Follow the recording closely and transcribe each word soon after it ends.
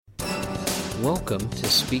Welcome to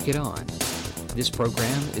Speak It On. This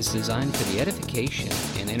program is designed for the edification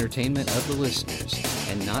and entertainment of the listeners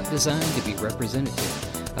and not designed to be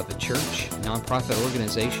representative of a church, nonprofit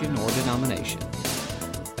organization, or denomination.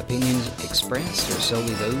 Opinions expressed are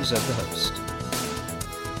solely those of the host.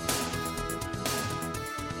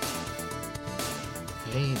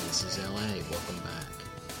 Hey, this is LA. Welcome back.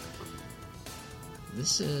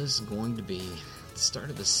 This is going to be the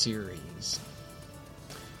start of a series.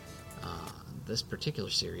 This particular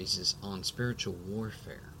series is on spiritual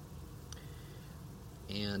warfare.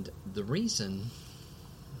 And the reason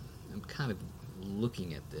I'm kind of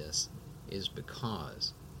looking at this is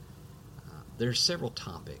because there are several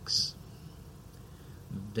topics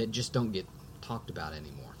that just don't get talked about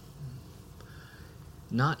anymore.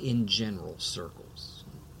 Not in general circles.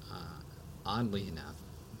 Oddly enough,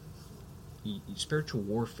 spiritual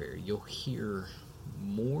warfare you'll hear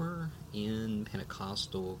more in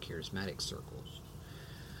Pentecostal charismatic circles,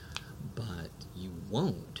 but you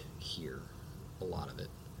won't hear a lot of it,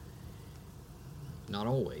 not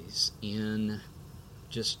always, in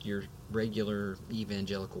just your regular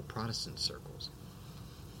evangelical Protestant circles.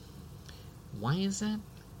 Why is that?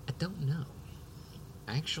 I don't know.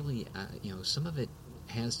 Actually, some of it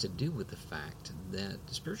has to do with the fact that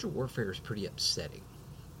spiritual warfare is pretty upsetting.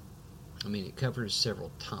 I mean, it covers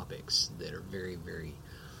several topics that are very, very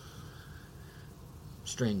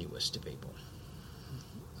strenuous to people.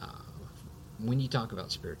 When you talk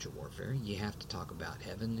about spiritual warfare, you have to talk about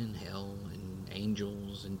heaven and hell and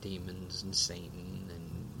angels and demons and Satan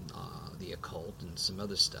and the occult and some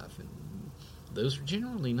other stuff. And those are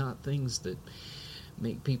generally not things that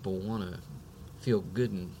make people want to feel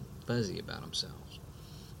good and fuzzy about themselves.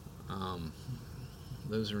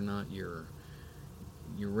 Those are not your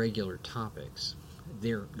regular topics.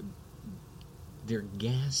 They're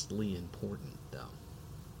ghastly important, though.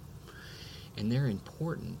 And they're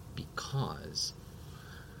important because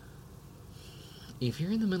if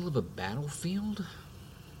you're in the middle of a battlefield,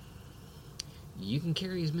 you can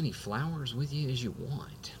carry as many flowers with you as you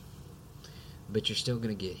want, but you're still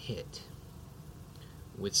going to get hit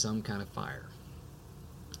with some kind of fire.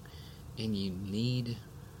 And you need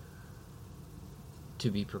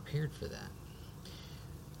to be prepared for that.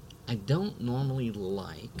 I don't normally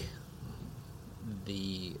like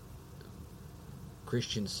the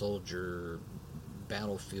Christian soldier,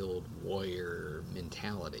 battlefield warrior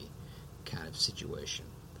mentality kind of situation.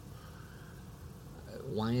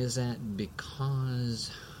 Why is that?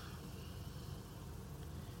 Because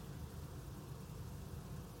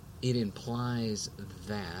it implies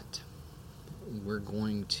that we're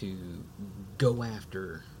going to go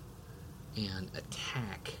after and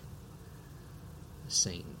attack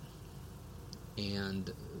Satan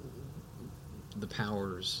and the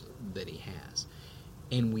powers that he has.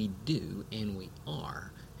 And we do, and we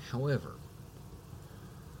are. However,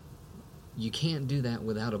 you can't do that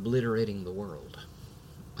without obliterating the world.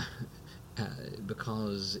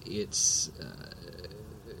 Because it's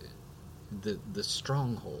the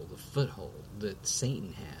stronghold, the foothold that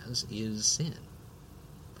Satan has is sin.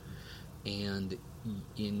 And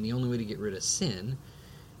the only way to get rid of sin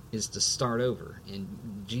is to start over.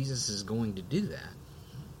 And Jesus is going to do that.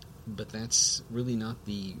 But that's really not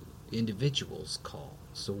the individual's call.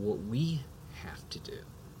 So what we have to do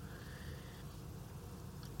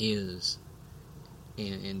is,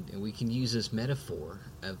 and we can use this metaphor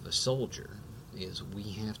of a soldier, is we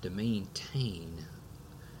have to maintain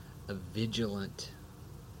a vigilant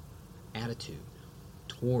attitude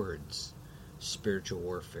towards spiritual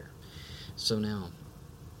warfare. So now,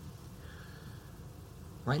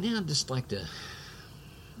 right now I'd just like to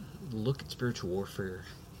look at spiritual warfare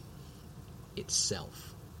itself.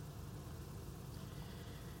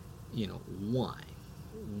 Why?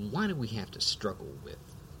 Why do we have to struggle with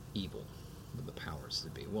evil, with the powers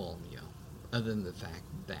that be? Well, other than the fact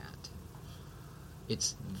that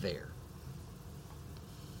it's there.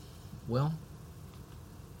 Well,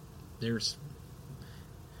 there's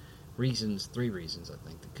three reasons I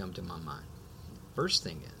think that come to my mind. First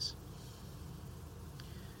thing is,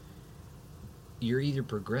 you're either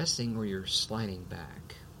progressing or you're sliding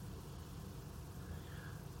back.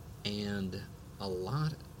 And a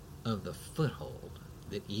lot of the foothold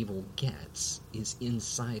that evil gets is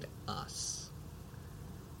inside us.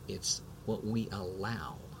 It's what we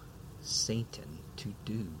allow Satan to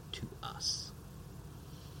do to us.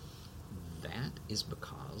 That is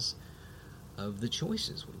because of the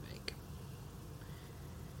choices we make.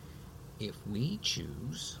 If we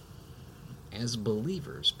choose, as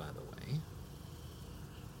believers, by the way,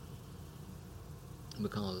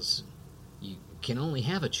 because You can only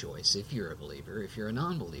have a choice if you're a believer. If you're a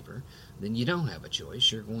non-believer, then you don't have a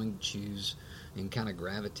choice. You're going to choose and kind of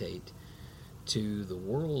gravitate to the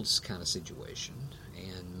world's kind of situation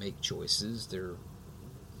and make choices. They're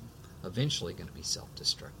eventually going to be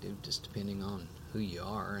self-destructive, just depending on who you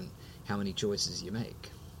are and how many choices you make.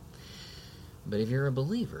 But if you're a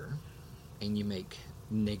believer and you make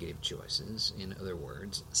negative choices, in other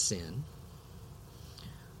words, sin,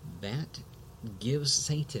 that gives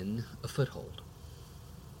Satan a foothold.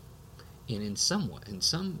 And in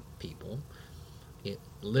some people, it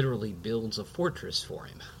literally builds a fortress for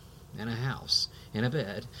him, and a house, and a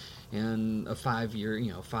bed, and a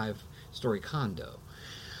 5-story condo,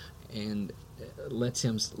 and lets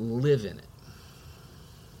him live in it.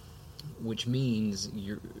 Which means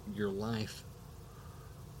your life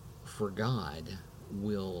for God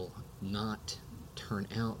will not turn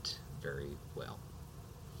out very well.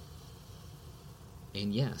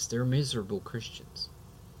 And yes, they're miserable Christians.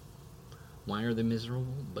 Why are they miserable?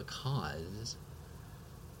 Because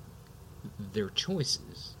their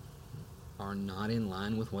choices are not in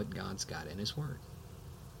line with what God's got in His Word.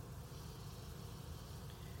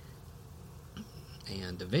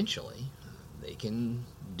 And eventually, they can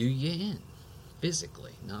do you in.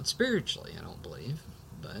 Physically. Not spiritually, I don't believe.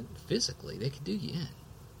 But physically, they can do you in.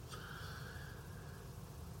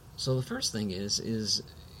 So the first thing is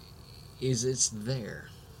it's there.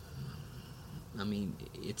 I mean,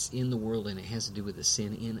 it's in the world, and it has to do with the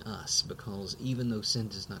sin in us, because even though sin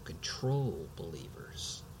does not control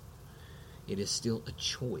believers, it is still a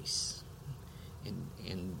choice.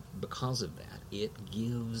 And because of that, it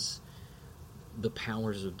gives the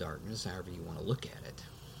powers of darkness, however you want to look at it,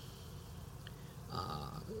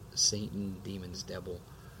 Satan, demons, devil,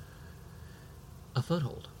 a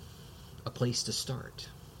foothold, a place to start.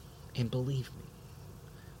 And believe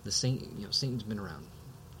me, Satan's been around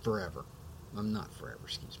forever. I'm not forever,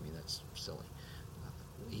 excuse me, that's silly.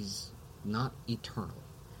 He's not eternal.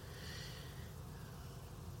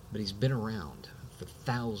 But he's been around for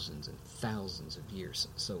thousands and thousands of years.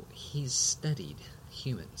 So he's studied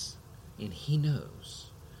humans, and he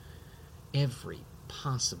knows every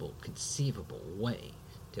possible, conceivable way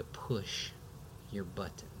to push your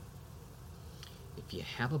button. If you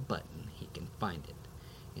have a button, he can find it,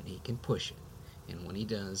 and he can push it. And when he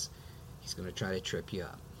does, he's going to try to trip you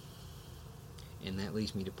up. And that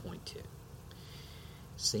leads me to point 2.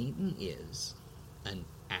 Satan is an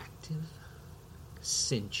active,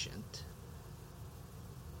 sentient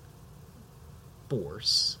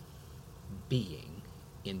force, being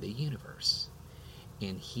in the universe.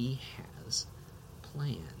 And he has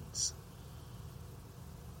plans.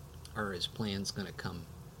 Are his plans going to come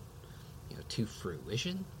to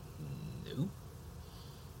fruition? No.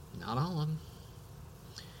 Not all of them.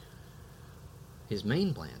 His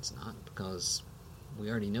main plan's not, because we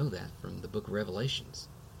already know that from the book of Revelations.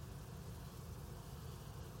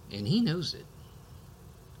 And he knows it.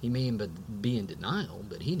 He may be in denial,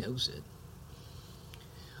 but he knows it.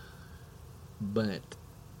 But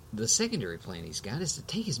the secondary plan he's got is to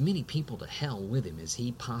take as many people to hell with him as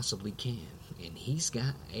he possibly can. And he's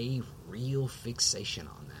got a real fixation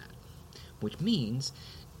on that. Which means,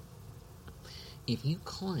 if you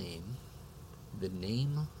claim the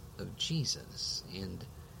name of Jesus and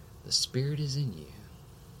the Spirit is in you,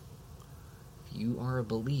 if you are a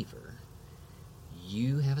believer,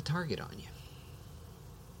 you have a target on you.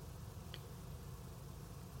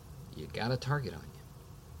 You got a target on you.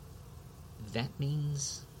 That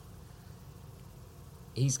means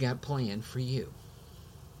he's got a plan for you.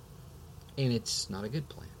 And it's not a good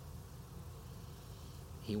plan.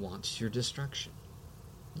 He wants your destruction.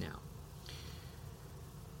 Now,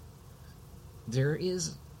 there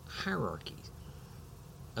is hierarchy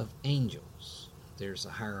of angels. There's a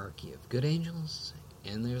hierarchy of good angels,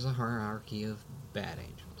 and there's a hierarchy of bad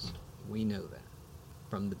angels. We know that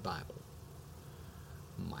from the Bible.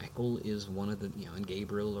 Michael is one of the, and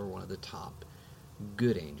Gabriel are one of the top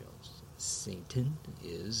good angels. Satan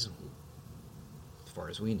is, as far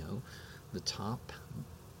as we know, the top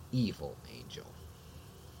evil angel.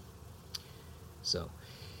 So,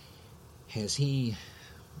 has he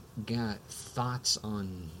got thoughts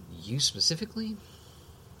on you specifically?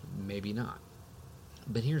 Maybe not.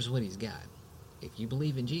 But here's what he's got. If you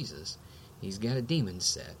believe in Jesus, he's got a demon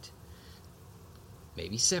set,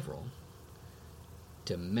 maybe several,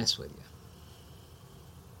 to mess with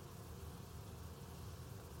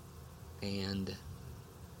you. And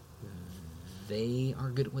they are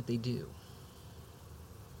good at what they do.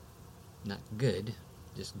 Not good,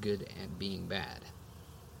 just good at being bad.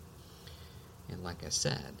 And like I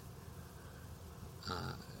said,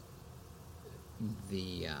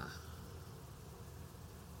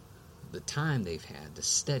 the time they've had to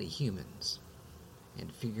study humans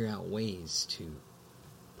and figure out ways to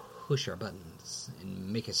push our buttons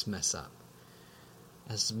and make us mess up.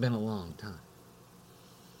 It's been a long time.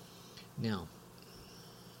 Now,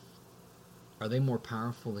 are they more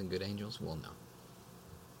powerful than good angels? Well, no.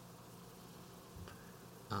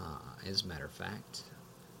 As a matter of fact,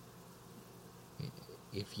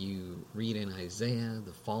 if you read in Isaiah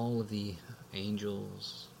the fall of the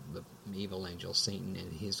angels, the evil angel Satan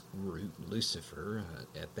and his group, Lucifer,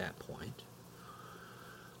 at that point,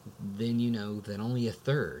 then you know that only a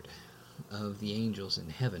third of the angels in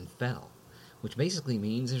heaven fell, which basically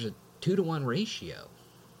means there's a 2-to-1 ratio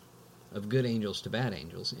of good angels to bad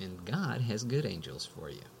angels, and God has good angels for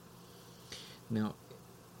you. Now,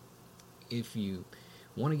 if you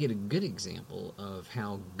want to get a good example of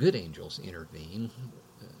how good angels intervene,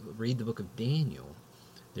 read the book of Daniel.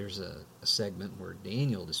 There's a segment where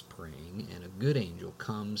Daniel is praying, and a good angel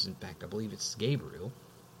comes, in fact, I believe it's Gabriel,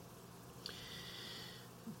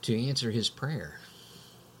 to answer his prayer.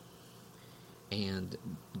 And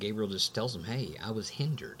Gabriel just tells him, hey, I was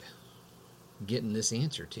hindered getting this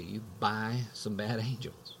answer to you by some bad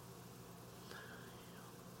angels.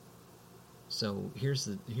 So here's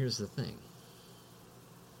the thing.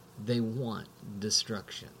 They want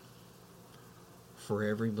destruction for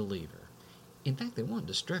every believer. In fact, they want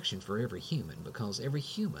destruction for every human, because every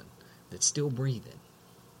human that's still breathing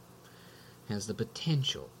has the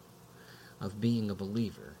potential of being a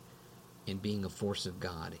believer and being a force of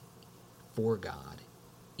God, for God,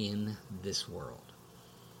 in this world.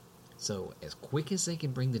 So as quick as they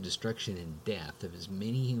can bring the destruction and death of as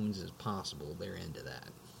many humans as possible, they're into that.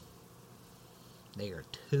 They are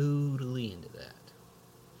totally into that.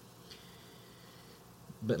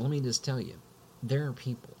 But let me just tell you, there are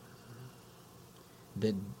people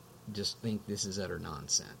that just think this is utter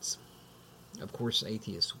nonsense. Of course,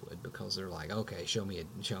 atheists would, because they're like, okay, show me a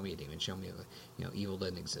demon, show me evil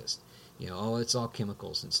doesn't exist. It's all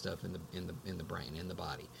chemicals and stuff in the brain, in the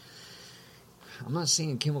body. I'm not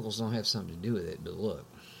saying chemicals don't have something to do with it, but look,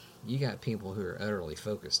 you got people who are utterly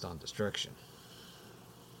focused on destruction,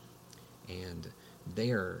 and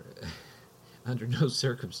they are under no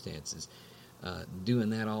circumstances doing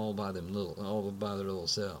that all by their little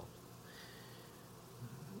self.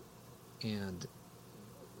 And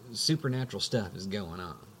supernatural stuff is going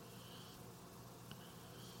on.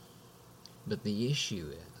 But the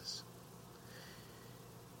issue is,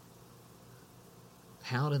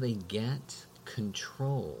 how do they get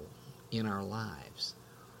control in our lives?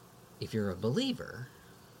 If you're a believer,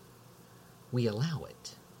 we allow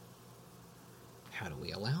it. How do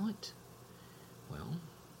we allow it? Well,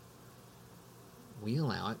 we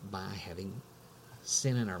allow it by having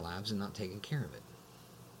sin in our lives and not taking care of it,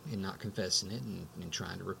 and not confessing it and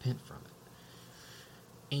trying to repent from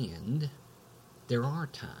it. And there are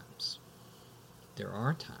times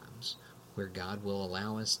where God will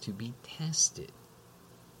allow us to be tested.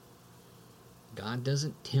 God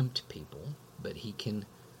doesn't tempt people, but He can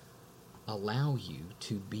allow you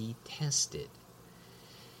to be tested.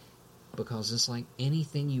 Because it's like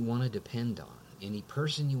anything you want to depend on, any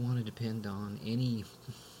person you want to depend on, any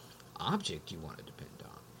object you want to depend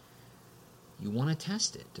on, you want to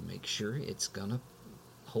test it to make sure it's going to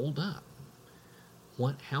hold up.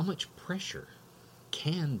 How much pressure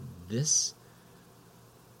can this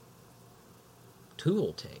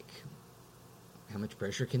tool take? How much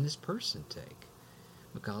pressure can this person take?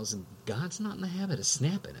 Because God's not in the habit of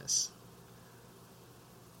snapping us.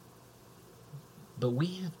 But we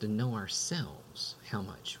have to know ourselves how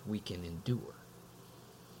much we can endure.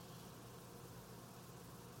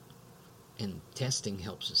 And testing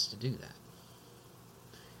helps us to do that.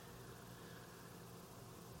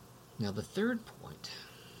 Now, the third point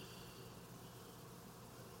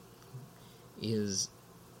is,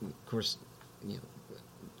 of course,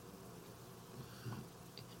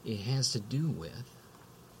 it has to do with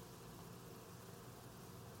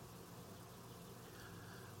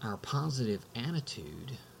our positive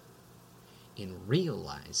attitude in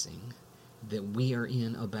realizing that we are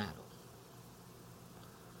in a battle.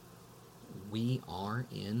 We are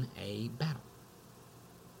in a battle.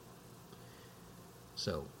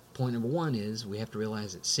 So, point number one is we have to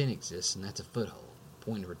realize that sin exists, and that's a foothold.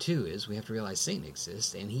 Point number two is we have to realize Satan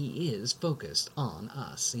exists, and he is focused on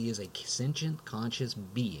us. He is a sentient, conscious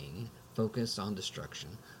being focused on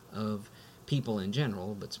destruction of people in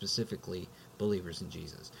general, but specifically believers in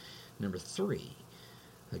Jesus. Number three,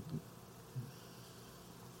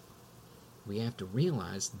 we have to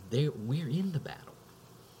realize we're in the battle.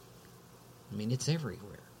 I mean, it's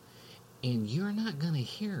everywhere. And you're not going to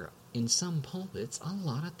hear in some pulpits a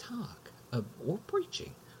lot of talk or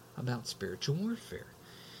preaching about spiritual warfare.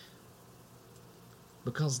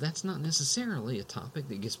 Because that's not necessarily a topic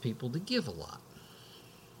that gets people to give a lot.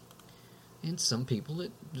 And some people,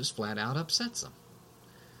 it just flat out upsets them.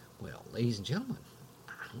 Well, ladies and gentlemen,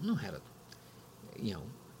 I don't know how to,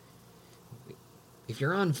 if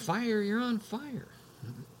you're on fire, you're on fire.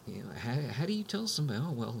 How do you tell somebody,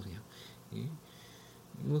 oh, well, you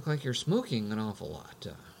look like you're smoking an awful lot.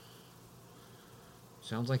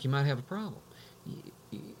 Sounds like you might have a problem.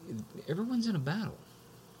 Everyone's in a battle.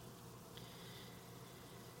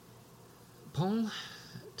 Paul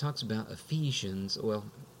talks about Ephesians,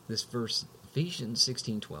 this verse, Ephesians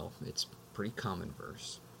 16:12, it's a pretty common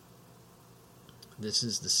verse. This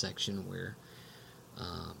is the section where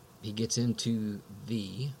he gets into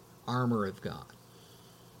the armor of God.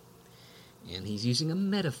 And he's using a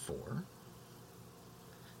metaphor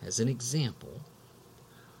as an example.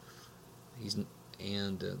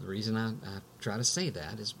 The reason I try to say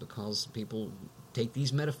that is because people take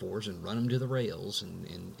these metaphors and run them to the rails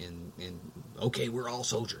and okay, we're all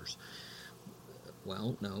soldiers.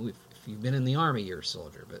 Well, no, if you've been in the army, you're a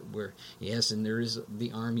soldier. But and there is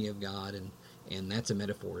the army of God, and that's a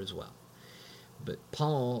metaphor as well. But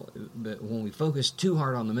when we focus too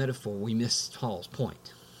hard on the metaphor, we miss Paul's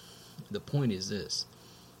point. The point is this,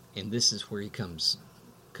 and this is where he comes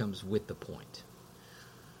with the point.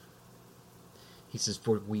 He says,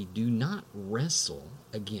 "For we do not wrestle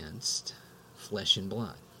against flesh and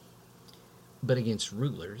blood, but against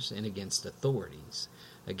rulers and against authorities,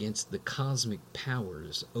 against the cosmic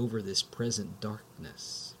powers over this present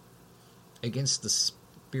darkness, against the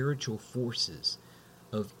spiritual forces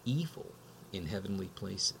of evil in heavenly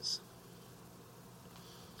places."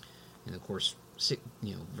 And of course,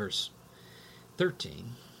 verse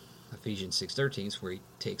 13, Ephesians 6:13 is where he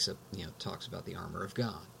talks about the armor of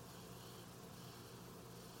God.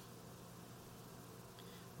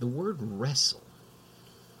 The word wrestle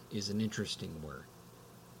is an interesting word.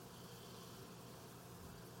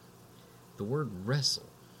 The word wrestle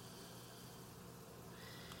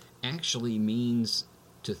actually means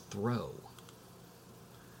to throw,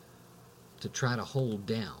 to try to hold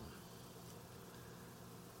down.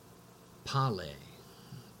 Pale,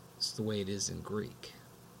 it's the way it is in Greek.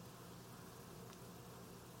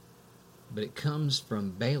 But it comes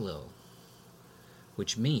from balo,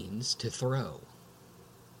 which means to throw.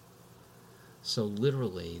 So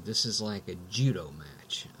literally, this is like a judo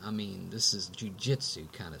match. I mean, this is jiu-jitsu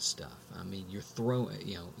kind of stuff. I mean, you're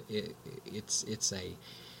throwing, it's a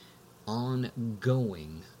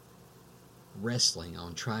ongoing wrestling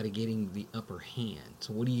on try to getting the upper hand.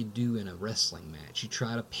 So what do you do in a wrestling match? You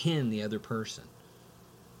try to pin the other person.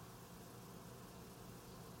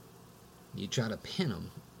 You try to pin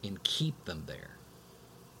them and keep them there.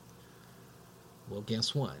 Well,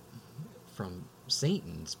 guess what? From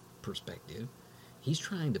Satan's perspective, he's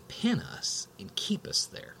trying to pin us and keep us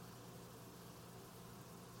there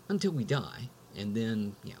until we die, and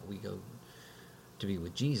then we go to be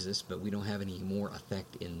with Jesus, but we don't have any more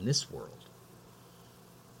effect in this world.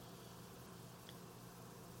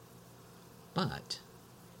 But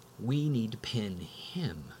we need to pin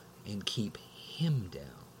him and keep him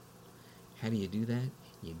down. How do you do that?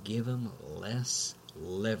 You give him less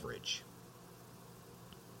leverage.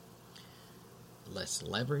 Less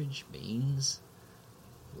leverage means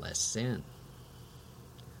less sin.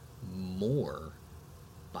 More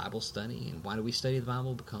Bible study. And why do we study the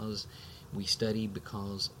Bible? Because we study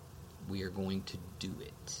because we are going to do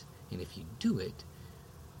it. And if you do it,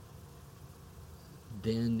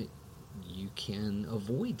 then you can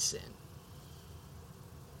avoid sin.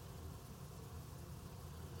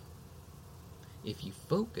 If you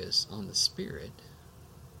focus on the Spirit,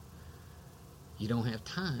 you don't have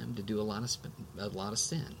time to do a lot of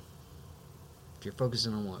sin. If you're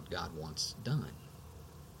focusing on what God wants done.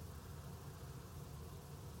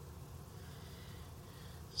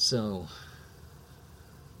 So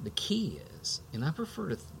the key is, and I prefer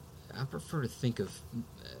to think of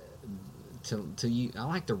I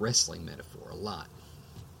like the wrestling metaphor a lot.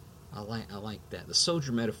 I like that. The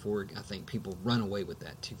soldier metaphor, I think people run away with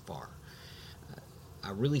that too far. I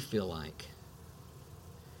really feel like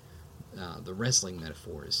the wrestling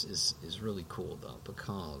metaphor is really cool, though,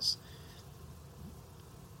 because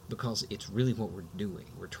it's really what we're doing.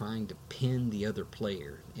 We're trying to pin the other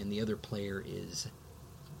player, and the other player is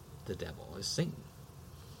the devil, is Satan,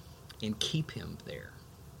 and keep him there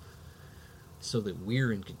so that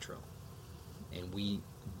we're in control. And we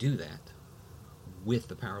do that with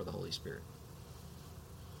the power of the Holy Spirit.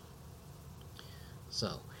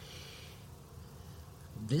 So,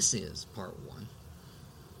 this is part 1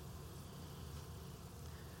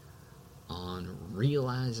 on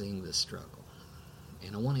realizing the struggle.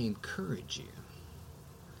 And I want to encourage you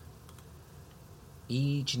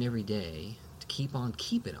each and every day to keep on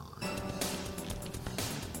keeping on.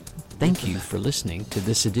 Thank you for listening to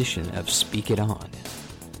this edition of Speak It On.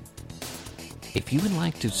 If you would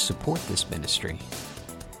like to support this ministry,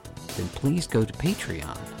 then please go to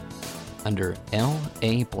Patreon under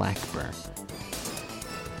L.A. Blackburn.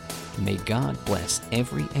 May God bless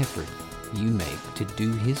every effort you make to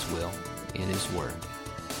do His will in His Word.